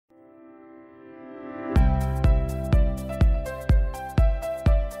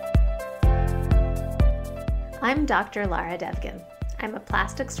I'm Dr. Lara Devgan. I'm a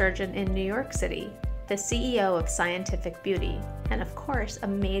plastic surgeon in New York City, the CEO of Scientific Beauty, and of course, a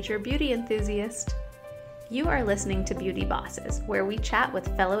major beauty enthusiast. You are listening to Beauty Bosses, where we chat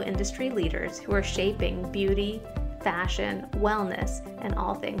with fellow industry leaders who are shaping beauty, fashion, wellness, and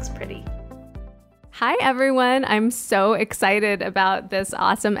all things pretty. Hi, everyone. I'm so excited about this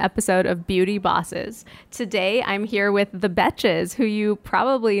awesome episode of Beauty Bosses. Today, I'm here with the Betches, who you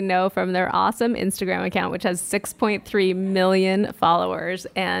probably know from their awesome Instagram account, which has 6.3 million followers,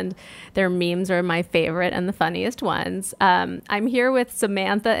 and their memes are my favorite and the funniest ones. I'm here with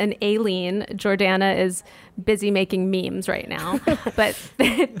Samantha and Aileen. Jordana is busy making memes right now, but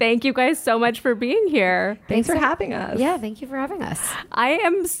thank you guys so much for being here. Thanks for having us. Yeah, thank you for having us. I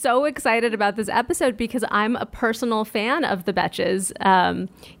am so excited about this episode because I'm a personal fan of the Betches,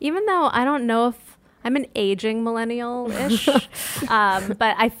 even though I don't know if I'm an aging millennial-ish,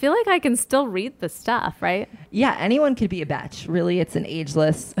 but I feel like I can still read the stuff, right? Yeah, anyone could be a Betch. Really, it's an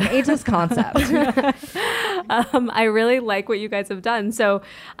ageless concept. I really like what you guys have done. So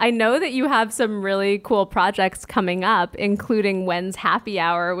I know that you have some really cool projects coming up, including When's Happy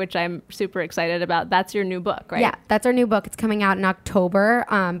Hour, which I'm super excited about. That's your new book, right? Yeah, that's our new book. It's coming out in October,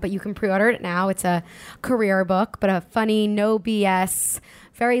 but you can pre-order it now. It's a career book, but a funny, no BS,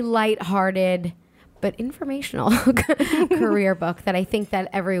 very lighthearted, but informational career book that I think that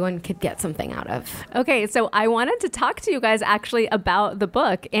everyone could get something out of. Okay, so I wanted to talk to you guys actually about the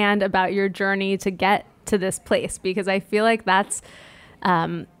book and about your journey to get to this place, because I feel like that's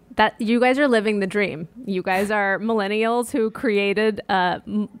that you guys are living the dream. You guys are millennials who created a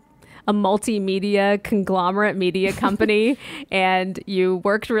multimedia conglomerate media company and you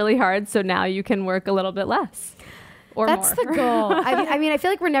worked really hard, so now you can work a little bit less. That's the goal. I mean, I feel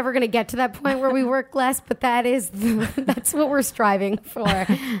like we're never going to get to that point where we work less, but that's what we're striving for.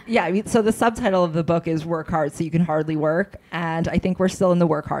 Yeah, I mean, so the subtitle of the book is Work Hard So You Can Hardly Work, and I think we're still in the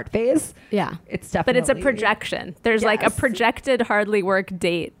work hard phase. Yeah. It's definitely... But it's a projection. There's like a projected hardly work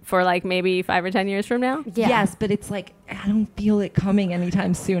date for like maybe 5 or 10 years from now. Yeah. Yes, but it's like, I don't feel it coming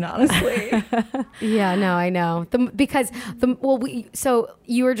anytime soon, honestly. Yeah, no, I know. So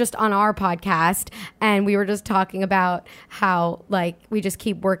you were just on our podcast and we were just talking about how like we just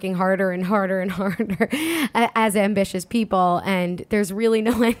keep working harder and harder and harder as ambitious people, and there's really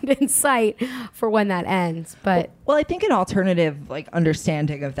no end in sight for when that ends. But well, I think an alternative like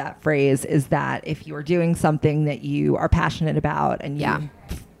understanding of that phrase is that if you are doing something that you are passionate about and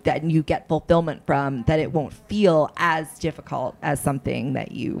that you get fulfillment from, that it won't feel as difficult as something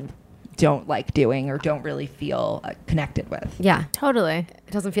that you don't like doing or don't really feel connected with. Yeah, totally. It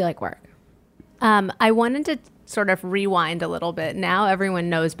doesn't feel like work. I wanted to sort of rewind a little bit. Now everyone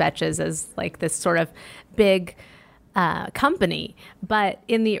knows Betches as like this sort of big company. But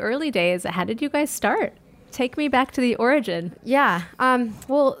in the early days, how did you guys start? Take me back to the origin. Yeah.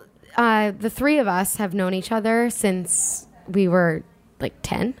 The three of us have known each other since we were like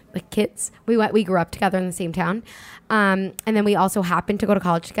 10, like kids. We grew up together in the same town. And then we also happened to go to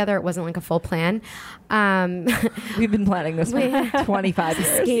college together. It wasn't like a full plan. We've been planning this for 25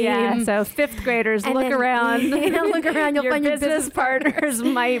 years. Yeah, so fifth graders, look around. Look around, you'll find your business partners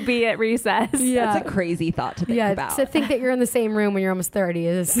might be at recess. Yeah. That's a crazy thought to think about. To think that you're in the same room when you're almost 30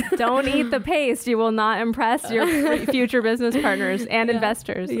 is... Don't eat the paste. You will not impress your future business partners and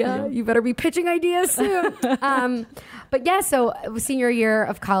investors. Yeah, you better be pitching ideas soon. But yeah, so senior year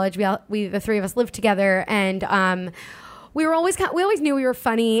of college, we the three of us lived together, and we always knew we were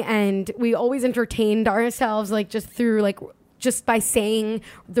funny, and we always entertained ourselves like just by saying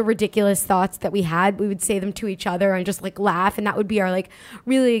the ridiculous thoughts that we had. We would say them to each other and just like laugh, and that would be our like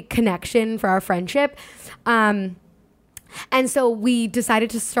really connection for our friendship. And so we decided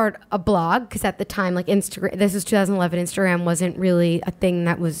to start a blog because at the time, like Instagram, this is 2011, Instagram wasn't really a thing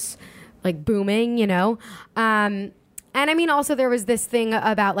that was like booming, you know? And I mean, also there was this thing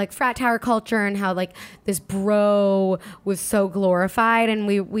about like frat tower culture and how like this bro was so glorified. And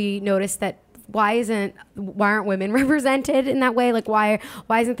we noticed that why aren't women represented in that way? Like why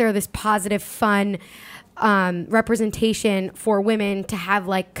isn't there this positive, fun representation for women to have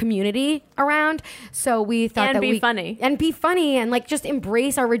like community around? So we thought be funny and like just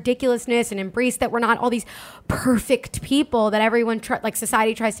embrace our ridiculousness and embrace that we're not all these perfect people that everyone like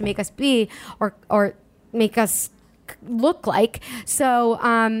society tries to make us be or make us look like. So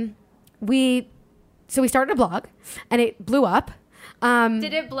we started a blog and it blew up.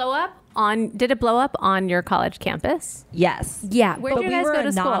 Did it blow up on your college campus? Yes. Yeah. Where did you guys go to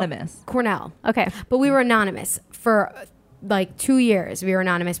anonymous. school? Cornell. Okay. But we were anonymous for like 2 years we were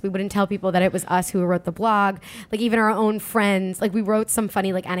anonymous. We wouldn't tell people that it was us who wrote the blog. Like even our own friends, like we wrote some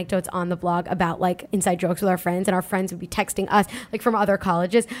funny like anecdotes on the blog about like inside jokes with our friends, and our friends would be texting us, like from other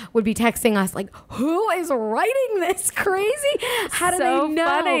colleges would be texting us like, who is writing this crazy? How do So they know?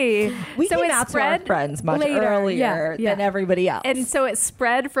 funny. We So came it out to our spread friends much later. earlier Yeah. than everybody else. And so it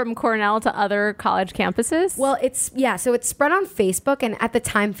spread from Cornell to other college campuses? Well, so it's spread on Facebook, and at the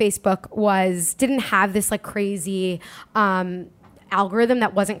time Facebook didn't have this like crazy algorithm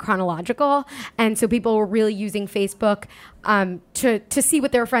that wasn't chronological, and so people were really using Facebook to see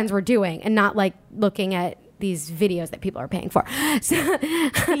what their friends were doing and not like looking at these videos that people are paying for. So,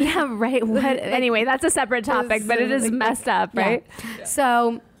 yeah, right. Anyway, that's a separate topic, but it is messed up, right? Yeah.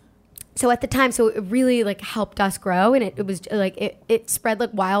 So at the time, so it really like helped us grow, and it was like it spread like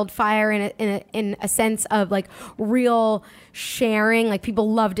wildfire in a sense of like real sharing. Like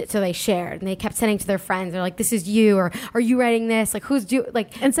people loved it, so they shared, and they kept sending to their friends. They're like, "This is you," or "Are you writing this?" Like, "Who's do?"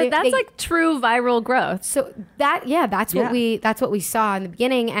 Like, And so that's like true viral growth. so that that's what we saw in the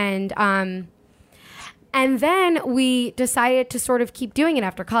beginning, and then we decided to sort of keep doing it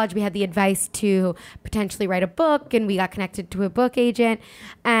after college. We had the advice to potentially write a book, and we got connected to a book agent.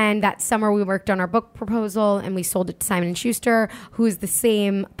 And that summer we worked on our book proposal, and we sold it to Simon & Schuster, who is the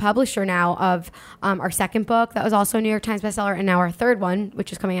same publisher now of our second book that was also a New York Times bestseller, and now our third one,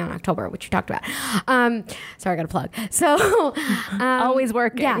 which is coming out in October, which you talked about. Sorry, I got a plug. So Always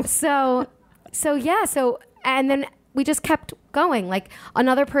working. Yeah. So and then we just kept going. Like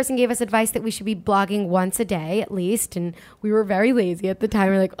another person gave us advice that we should be blogging once a day at least, and we were very lazy at the time.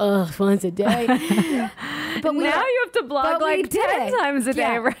 We're like, ugh, once a day. But Now you have to blog like 10 times a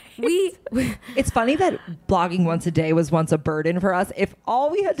day, right? It's funny that blogging once a day was once a burden for us. If all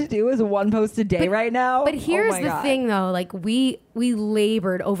we had to do is one post a day right now. But here's the thing though, like we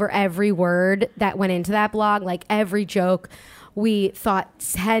labored over every word that went into that blog, like every joke we thought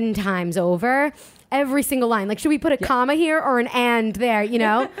 10 times over. Every single line. Like, should we put a comma here or an and there, you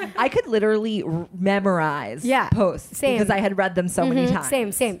know? I could literally memorize posts because I had read them so many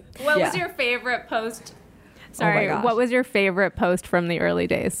times. Same. What was your favorite post? Oh Sorry, my gosh. what was your favorite post from the early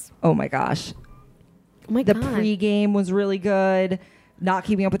days? Oh my gosh. Oh my The God. pregame was really good. Not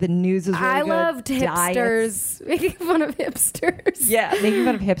keeping up with the news was really good. I loved hipsters. Making fun of hipsters. Yeah, making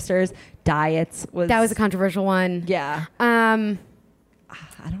fun of hipsters. Diets was... That was a controversial one. Yeah. Um,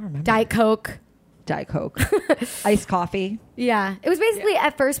 I don't remember. Diet Coke. Diet Coke. Iced coffee. Yeah. It was basically,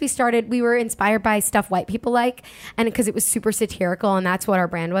 at first we were inspired by stuff white people like, and because it was super satirical, and that's what our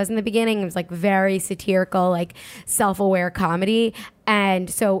brand was in the beginning. It was like very satirical, like self-aware comedy. And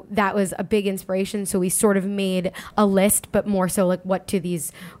so that was a big inspiration. So we sort of made a list, but more so like what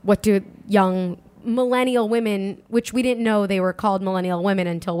do young millennial women, which we didn't know they were called millennial women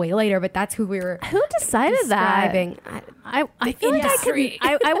until way later, but that's who we were. Who decided describing. that? I feel like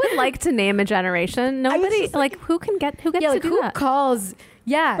I would like to name a generation. Nobody like who gets Yeah, to like do who that? calls?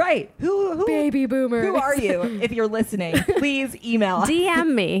 Yeah, Who baby boomers. Who are you? If you're listening, please email us.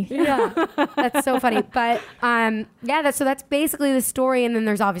 DM me. Yeah, that's so funny. But that's basically the story, and then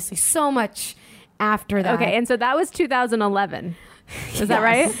there's obviously so much after that. Okay, and so that was 2011. Is that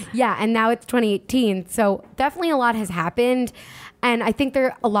right? Yeah, and now it's 2018. So definitely a lot has happened, and I think there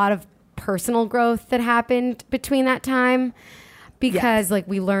are a lot of personal growth that happened between that time. Because like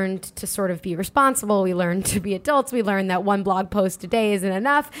we learned to sort of be responsible, we learned to be adults, we learned that one blog post a day isn't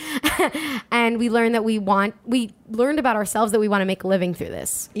enough, and we learned that we learned about ourselves that we want to make a living through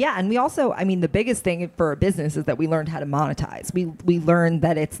this. Yeah, and we also, I mean, the biggest thing for a business is that we learned how to monetize. We learned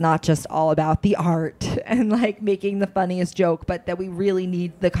that it's not just all about the art and like making the funniest joke, but that we really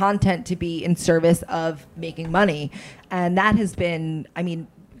need the content to be in service of making money. And that has been, I mean,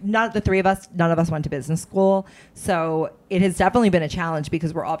 none of us went to business school. So it has definitely been a challenge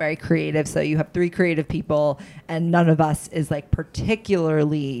because we're all very creative. So you have 3 creative people and none of us is like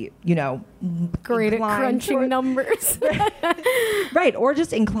particularly, Great at crunching numbers. Right. Or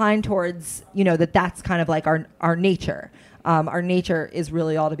just inclined towards, that's kind of like our nature. Our nature is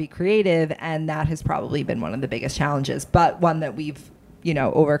really all to be creative. And that has probably been one of the biggest challenges, but one that we've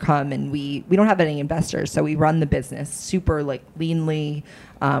overcome. And we don't have any investors, so we run the business super like leanly.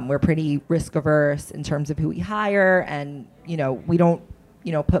 We're pretty risk averse in terms of who we hire, and we don't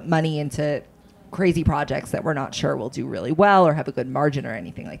put money into crazy projects that we're not sure will do really well or have a good margin or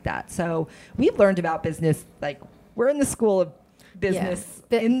anything like that. So we've learned about business, like we're in the school of business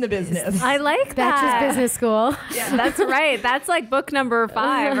in the business. I like That's that. just business school. Yeah, that's right. That's like book number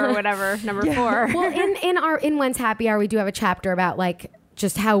 5 or whatever, number 4. Well, in When's Happy Hour, we do have a chapter about like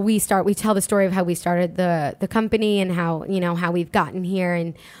just how we tell the story of how we started the company and how we've gotten here.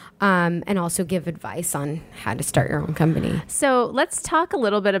 And and also give advice on how to start your own company. So let's talk a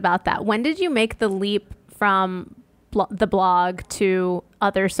little bit about that. When did you make the leap from the blog to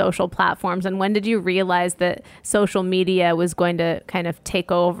other social platforms, and when did you realize that social media was going to kind of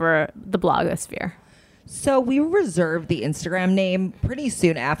take over the blogosphere? So we reserved the Instagram name pretty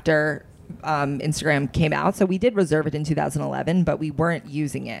soon after Instagram came out. So we did reserve it in 2011, but we weren't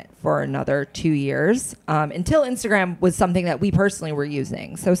using it for another 2 years until Instagram was something that we personally were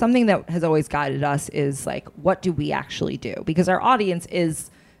using. So something that has always guided us is like, what do we actually do? Because our audience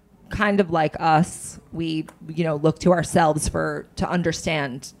is kind of like us. We, look to ourselves to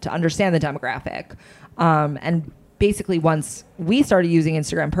understand the demographic. And basically once we started using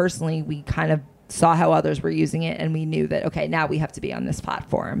Instagram personally, we kind of saw how others were using it, and we knew that, okay, now we have to be on this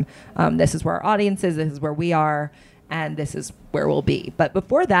platform. This is where our audience is, this is where we are, and this is where we'll be. But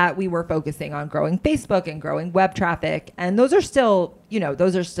before that, we were focusing on growing Facebook and growing web traffic, and those are still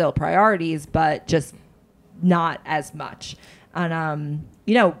priorities, but just not as much. And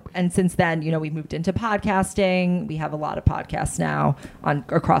and since then, we moved into podcasting. We have a lot of podcasts now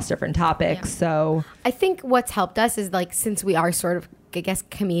across different topics. Yeah. So I think what's helped us is, like, since we are sort of, I guess,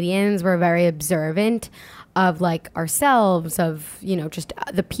 comedians, we're very observant of like ourselves, of, just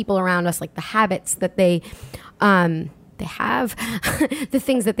the people around us, like the habits that they have, the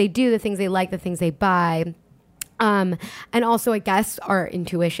things that they do, the things they like, the things they buy. And also, I guess, our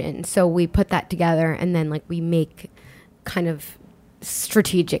intuition. So we put that together, and then like we make kind of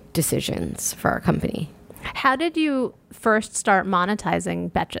strategic decisions for our company. How did you first start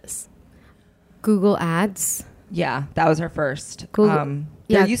monetizing Betches? Google Ads. Yeah, that was our first. Google.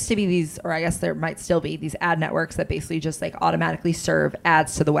 There used to be these, or I guess there might still be, these ad networks that basically just like automatically serve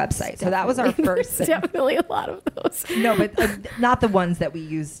ads to the website. So that was our first. There's definitely a lot of those. No, but not the ones that we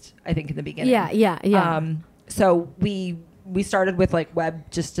used, I think, in the beginning. Yeah. So we started with like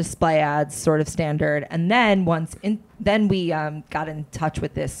web, just display ads, sort of standard, and then we got in touch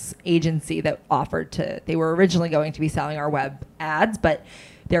with this agency that offered to. They were originally going to be selling our web ads, but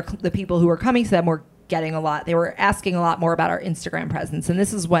the people who were coming to them were getting a lot. They were asking a lot more about our Instagram presence, and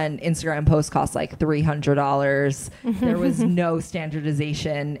this is when Instagram posts cost like $300. There was no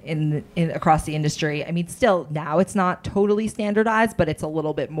standardization in across the industry. I mean, still now it's not totally standardized, but it's a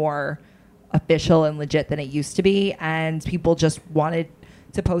little bit more official and legit than it used to be, and people just wanted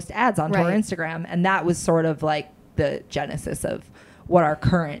to post ads onto our Instagram, and that was sort of like the genesis of what our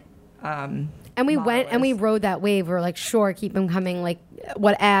current and we went and we rode that wave. We were like, sure, keep them coming, like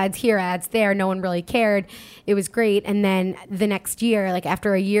what ads here, ads there. No one really cared. It was great. And then the next year, like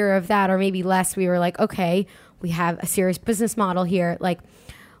after a year of that, or maybe less, we were like, okay, we have a serious business model here. Like,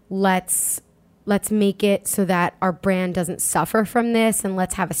 let's make it so that our brand doesn't suffer from this, and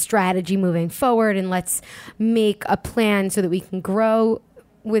let's have a strategy moving forward, and let's make a plan so that we can grow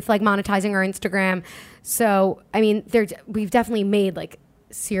with like monetizing our Instagram. So, I mean, we've definitely made like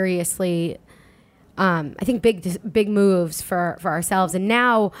seriously, I think big moves for ourselves. And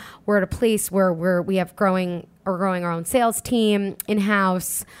now we're at a place where we're growing our own sales team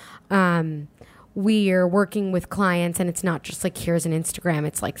in-house. We are working with clients, and it's not just like, here's an Instagram.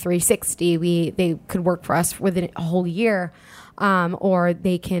 It's like 360. They could work for us within a whole year, or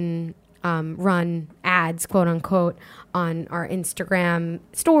they can run ads, quote unquote, on our Instagram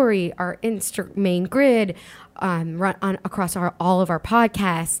story, our main grid, run on across all of our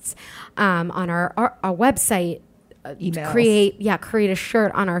podcasts, on our website. Emails. Create a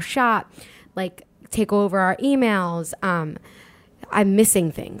shirt on our shop, like take over our emails. I'm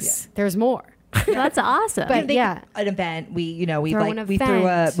missing things. Yeah. There's more. That's awesome. But an event. We threw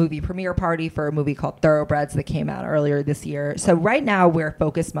a movie premiere party for a movie called Thoroughbreds that came out earlier this year. So right now we're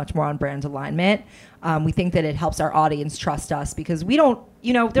focused much more on brand alignment. We think that it helps our audience trust us, because we don't,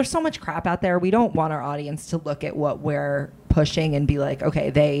 there's so much crap out there. We don't want our audience to look at what we're pushing and be like, okay,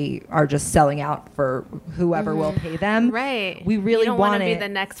 they are just selling out for whoever will pay them. Right. We really want to be the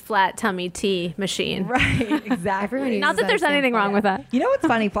next flat tummy tea machine. Right. Exactly. Not that there's anything wrong with that. You know what's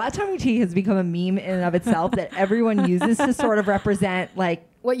funny? Flat tummy tea has become a meme in and of itself that everyone uses to sort of represent like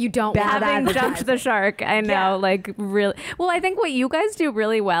what you don't bad want. Having jumped the shark. I know, like really. Well, I think what you guys do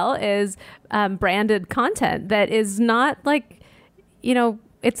really well is branded content that is not like,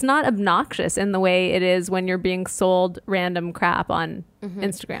 it's not obnoxious in the way it is when you're being sold random crap on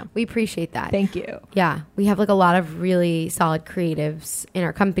Instagram. We appreciate that. Thank you. Yeah. We have like a lot of really solid creatives in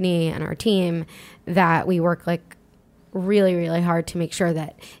our company and our team that we work like really, really hard to make sure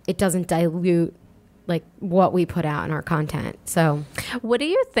that it doesn't dilute like what we put out in our content. So what do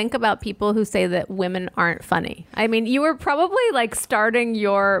you think about people who say that women aren't funny? I mean, you were probably like starting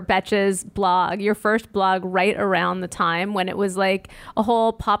your Betches blog, your first blog, right around the time when it was like a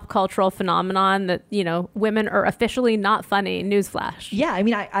whole pop cultural phenomenon that, you know, women are officially not funny. Newsflash. Yeah, I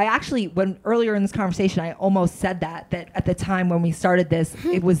mean, I actually, when earlier in this conversation, I almost said that at the time when we started this,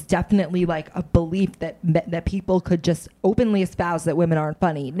 it was definitely like a belief that people could just openly espouse that women aren't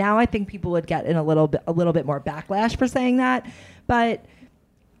funny. Now I think people would get in a little bit more backlash for saying that, but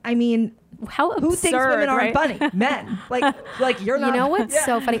I mean, how absurd, who thinks women aren't right? funny? Men. Like you're not. you know what's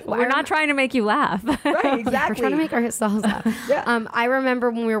so funny? We're not trying to make you laugh. Right, exactly. We're trying to make ourselves laugh. Yeah. I remember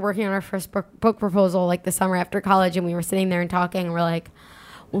when we were working on our first book proposal, like the summer after college, and we were sitting there and talking, and we're like,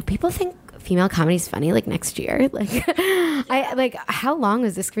 "Will people think female comedy is funny like next year? Like, how long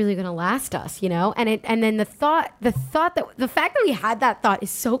is this really going to last us? You know?" And then the fact that we had that thought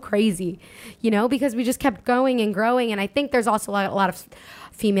is so crazy, you know, because we just kept going and growing. And I think there's also a lot of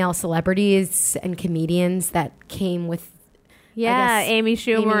female celebrities and comedians that came with. Yeah, Amy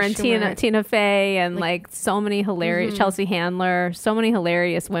Schumer and Tina Fey and like so many hilarious Chelsea Handler, so many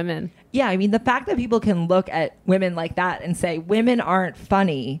hilarious women. Yeah, I mean, the fact that people can look at women like that and say women aren't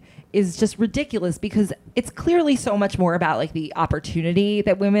funny is just ridiculous, because it's clearly so much more about like the opportunity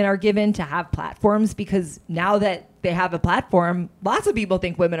that women are given to have platforms, because now that they have a platform, lots of people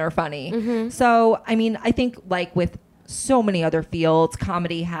think women are funny. So, I mean, I think like with so many other fields,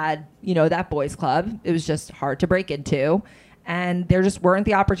 comedy had, you know, that boys club. It was just hard to break into. And there just weren't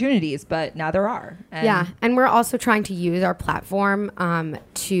the opportunities, but now there are. And we're also trying to use our platform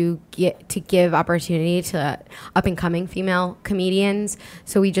to give opportunity to up and coming female comedians.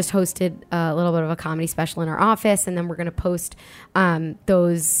 So we just hosted a little bit of a comedy special in our office, and then we're going to post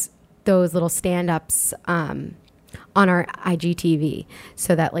those little stand ups on our IGTV,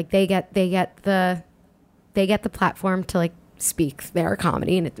 so that like they get the platform to like speak their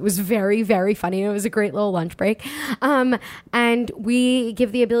comedy. And it was very, very funny. It was a great little lunch break. And we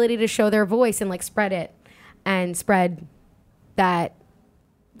give the ability to show their voice and like spread that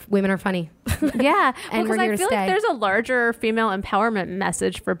women are funny. Yeah, and because I feel like there's a larger female empowerment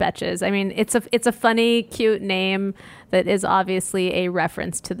message for Betches. I mean, it's a funny, cute name that is obviously a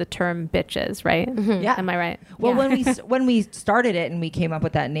reference to the term bitches, right? Yeah. Am I right? Well, when we started it and we came up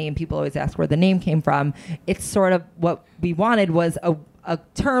with that name, people always ask where the name came from. It's sort of what we wanted was a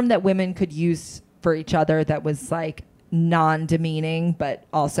term that women could use for each other that was like non-demeaning but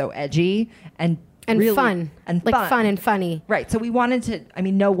also edgy and really fun. And like fun. fun and funny. Right. So we wanted to, I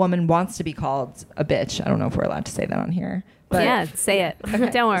mean, no woman wants to be called a bitch. I don't know if we're allowed to say that on here. But yeah, say it.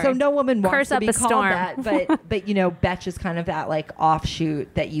 Don't worry. So no woman wants Curse to up be a called storm. that, but you know, betch is kind of that like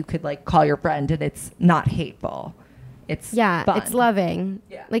offshoot that you could like call your friend, and it's not hateful. It's fun. It's loving.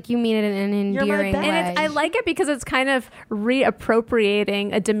 Yeah. Like you mean it in an endearing way. And I like it because it's kind of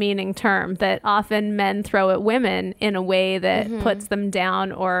reappropriating a demeaning term that often men throw at women in a way that puts them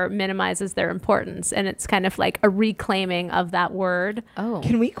down or minimizes their importance. And it's kind of like a reclaiming of that word. Oh.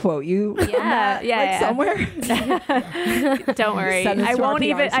 Can we quote you? Yeah, somewhere. Don't worry. I won't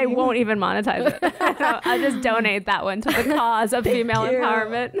even monetize it. I'll just donate that one to the cause of female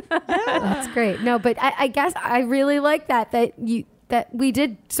empowerment. That's great. No, but I guess I really like that we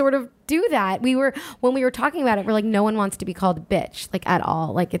did sort of do that. When we were talking about it, we're like, no one wants to be called a bitch, like at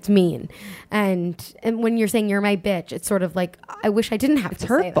all. Like it's mean. And when you're saying you're my bitch, it's sort of like, I wish I didn't have to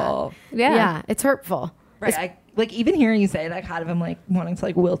hurtful. say that. Yeah, it's hurtful. Right. Like even hearing you say that, kind of, I'm like wanting to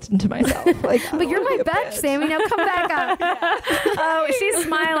like wilt into myself. Like, but you're my bitch, Sammy. Now come back up. Oh, she's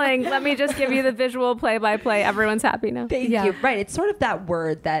smiling. Let me just give you the visual play-by-play. Everyone's happy now. Thank you. Right. It's sort of that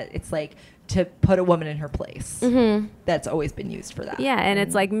word that it's like to put a woman in her place. That's always been used for that. Yeah, and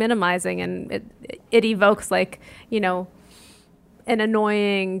it's like minimizing, and it evokes like, you know, an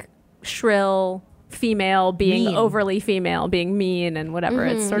annoying, shrill female being mean. Overly female, being mean and whatever.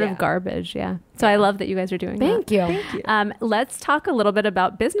 It's sort of garbage. Yeah. So I love that you guys are doing that. Thank you. Let's talk a little bit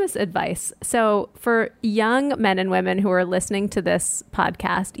about business advice. So for young men and women who are listening to this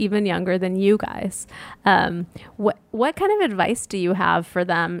podcast, even younger than you guys, what kind of advice do you have for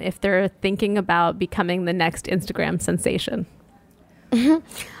them if they're thinking about becoming the next Instagram sensation?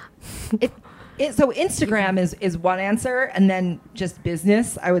 So Instagram is one answer, and then just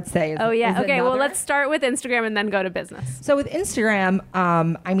business, I would say. Is Okay. another. Well, let's start with Instagram and then go to business. So with Instagram,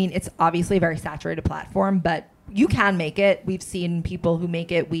 I mean, it's obviously a very saturated platform, but you can make it. We've seen people who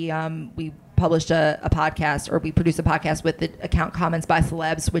make it. We published a podcast, or we produced a podcast with the account Comments by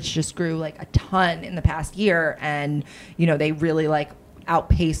Celebs, which just grew like a ton in the past year, and you know they really like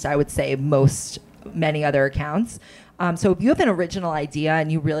outpaced, I would say, many other accounts. So if you have an original idea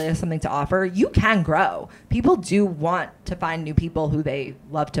and you really have something to offer, you can grow. People do want to find new people who they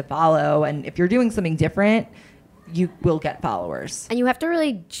love to follow. And if you're doing something different, you will get followers. And you have to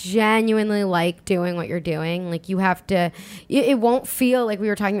really genuinely like doing what you're doing. Like you have to, it won't feel like we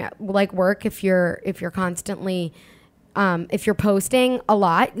were talking about like work if you're constantly, if you're posting a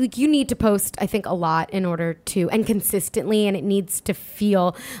lot. Like you need to post, I think, a lot in order to, and consistently, and it needs to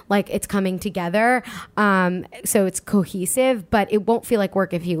feel like it's coming together. So it's cohesive, but it won't feel like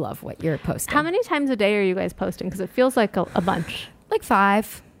work if you love what you're posting. How many times a day are you guys posting? Because it feels like a bunch. Like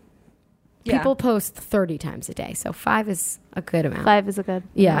 5. Yeah. People post 30 times a day, so 5 is a good amount. 5 is a good.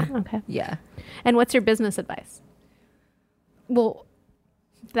 Yeah. Okay. Yeah. And what's your business advice? Well,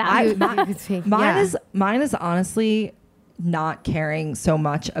 Mine is honestly not caring so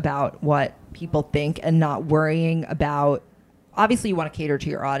much about what people think and not worrying about, obviously you want to cater to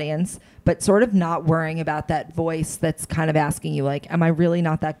your audience, but sort of not worrying about that voice that's kind of asking you like, am I really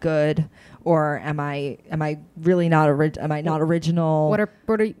not that good? Or am I really not original? What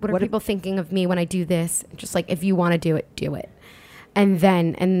are people thinking of me when I do this? Just like, if you want to do it, do it. And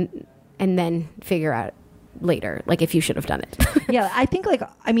then figure out later, like if you should have done it. Yeah. I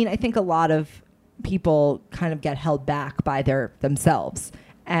think a lot of people kind of get held back by themselves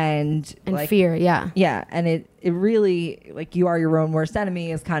and like, fear. Yeah. And it really, like, you are your own worst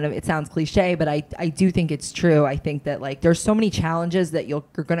enemy is kind of, it sounds cliche, but I do think it's true. I think that like there's so many challenges that you're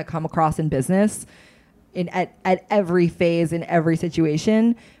going to come across in business at every phase, in every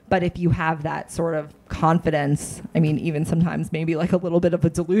situation. But if you have that sort of confidence, I mean, even sometimes maybe like a little bit of a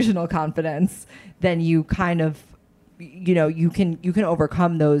delusional confidence, then you kind of, you can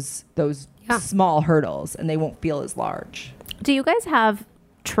overcome those small hurdles and they won't feel as large. Do you guys have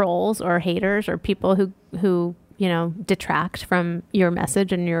trolls or haters or people who detract from your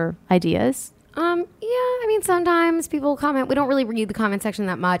message and your ideas? I mean, sometimes people comment. We don't really read the comment section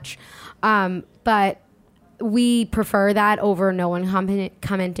that much, but we prefer that over no one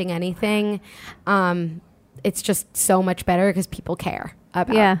commenting anything. It's just so much better because people care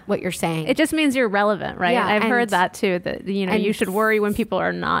about what you're saying. It just means you're relevant, right? Yeah, I've heard that too, that you should worry when people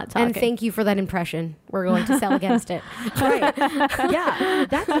are not talking. And thank you for that impression. We're going to sell against it. Right. Yeah.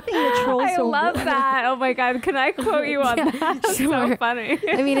 That's the thing that trolls. I love that. Oh my God. Can I quote you on that? That's so funny.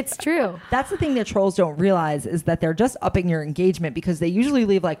 I mean, it's true. That's the thing that trolls don't realize is that they're just upping your engagement because they usually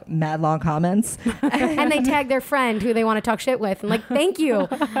leave like mad long comments. And they tag their friend who they want to talk shit with. And like, thank you.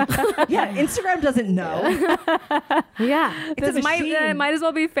 Yeah. Instagram doesn't know. Yeah. This might as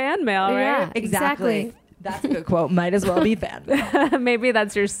well be fan mail, right? Yeah, exactly. That's a good quote. Might as well be fan mail. Maybe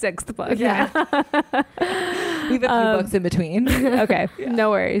that's your 6th book. Yeah. We have a few books in between. Okay.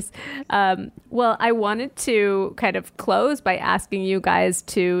 No worries. Well, I wanted to kind of close by asking you guys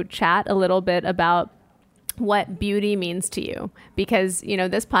to chat a little bit about what beauty means to you, because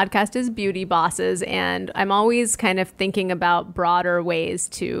this podcast is Beauty Bosses, and I'm always kind of thinking about broader ways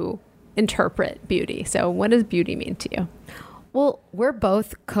to interpret beauty. So what does beauty mean to you? Well, we're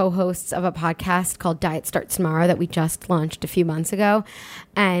both co-hosts of a podcast called Diet Starts Tomorrow that we just launched a few months ago.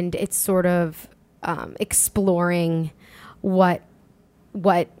 And it's sort of exploring what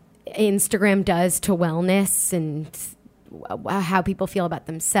Instagram does to wellness and how people feel about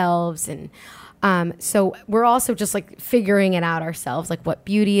themselves. And so we're also just like figuring it out ourselves, like what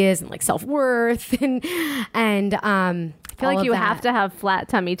beauty is and like self-worth and I feel like you have to have flat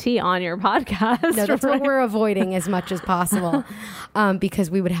tummy tea on your podcast. No, that's what we're avoiding as much as possible,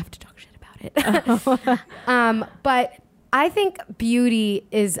 because we would have to talk shit about it. But I think beauty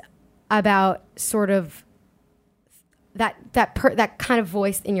is about sort of that kind of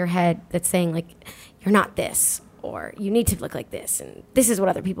voice in your head that's saying like, you're not this, or you need to look like this, and this is what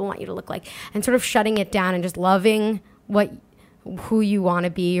other people want you to look like, and sort of shutting it down and just loving who you want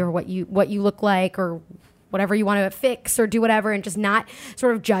to be, or what you look like, or whatever you want to fix or do whatever, and just not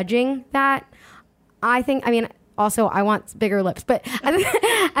sort of judging that. I mean, also I want bigger lips, but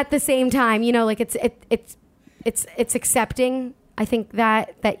at the same time, like it's accepting. I think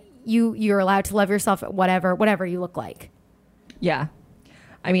that you're allowed to love yourself at whatever you look like. Yeah.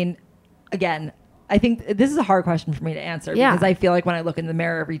 I mean, again, I think this is a hard question for me to answer because I feel like when I look in the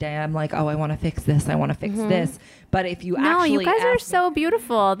mirror every day, I'm like, oh, I want to fix this. I want to fix this. But if you actually, you guys are so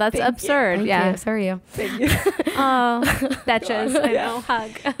beautiful. That's absurd. Thank yeah. you. So are you. Thank you. Oh, Betches. I know.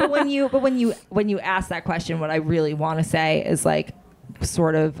 Hug. But when you ask that question, what I really want to say is like,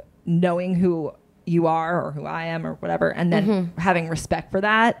 sort of knowing who you are or who I am or whatever, and then having respect for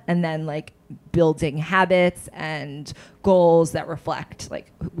that, and then like building habits and goals that reflect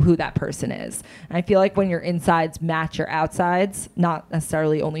like who that person is. And I feel like when your insides match your outsides, not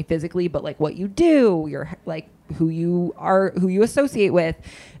necessarily only physically, but like what you do, your like who you associate with,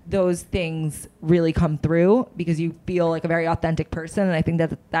 those things really come through because you feel like a very authentic person. And I think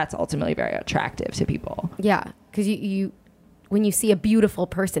that that's ultimately very attractive to people. Yeah. Because you when you see a beautiful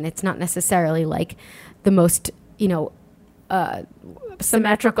person, it's not necessarily like the most,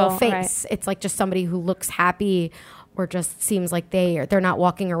 symmetrical face. Right. It's like just somebody who looks happy or just seems like they're not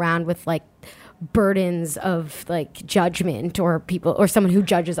walking around with like burdens of like judgment or people or someone who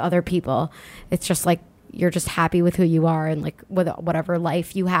judges other people. It's just like you're just happy with who you are and like with whatever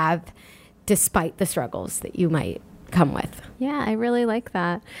life you have despite the struggles that you might come with. Yeah, I really like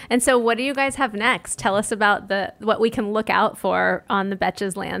that. And so what do you guys have next? Tell us about what we can look out for on the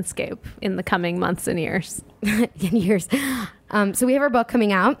Betches landscape in the coming months and years. So we have our book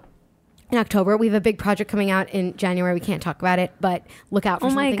coming out in October. We have a big project coming out in January. We can't talk about it, but look out for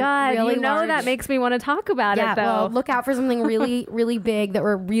something really large. Oh my God, that makes me want to talk about it though. Well, look out for something really, really big that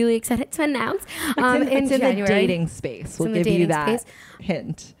we're really excited to announce. It's in the dating space. We'll give you that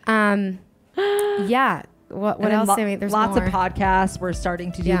hint. Yeah. What else? There's lots more. of podcasts. We're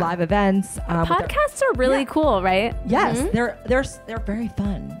starting to do live events. Podcasts are really cool, right? Yes, they're very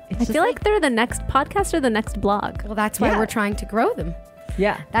fun. I feel like they're the next podcast or the next blog. Well, that's why we're trying to grow them.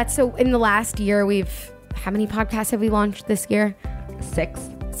 Yeah, that's so. In the last year, how many podcasts have we launched this year?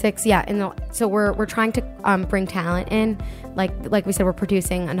 6. Yeah, so we're trying to bring talent in. Like we said, we're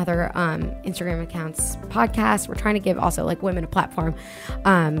producing another Instagram accounts podcast. We're trying to give also like women a platform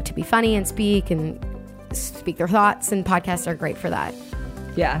to be funny and speak their thoughts, and podcasts are great for that.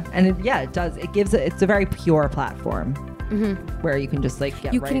 Yeah, and it does. It's a very pure platform where you can just like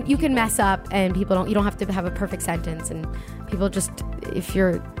get you can mess up and you don't have to have a perfect sentence, and people just if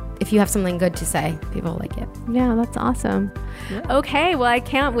you have something good to say, people like it. Yeah, that's awesome. Yeah. Okay, well, I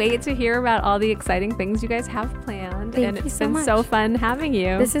can't wait to hear about all the exciting things you guys have planned. Thank you it's so been much. so fun having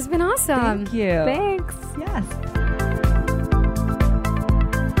you. This has been awesome. Thank you. Thanks. Yes.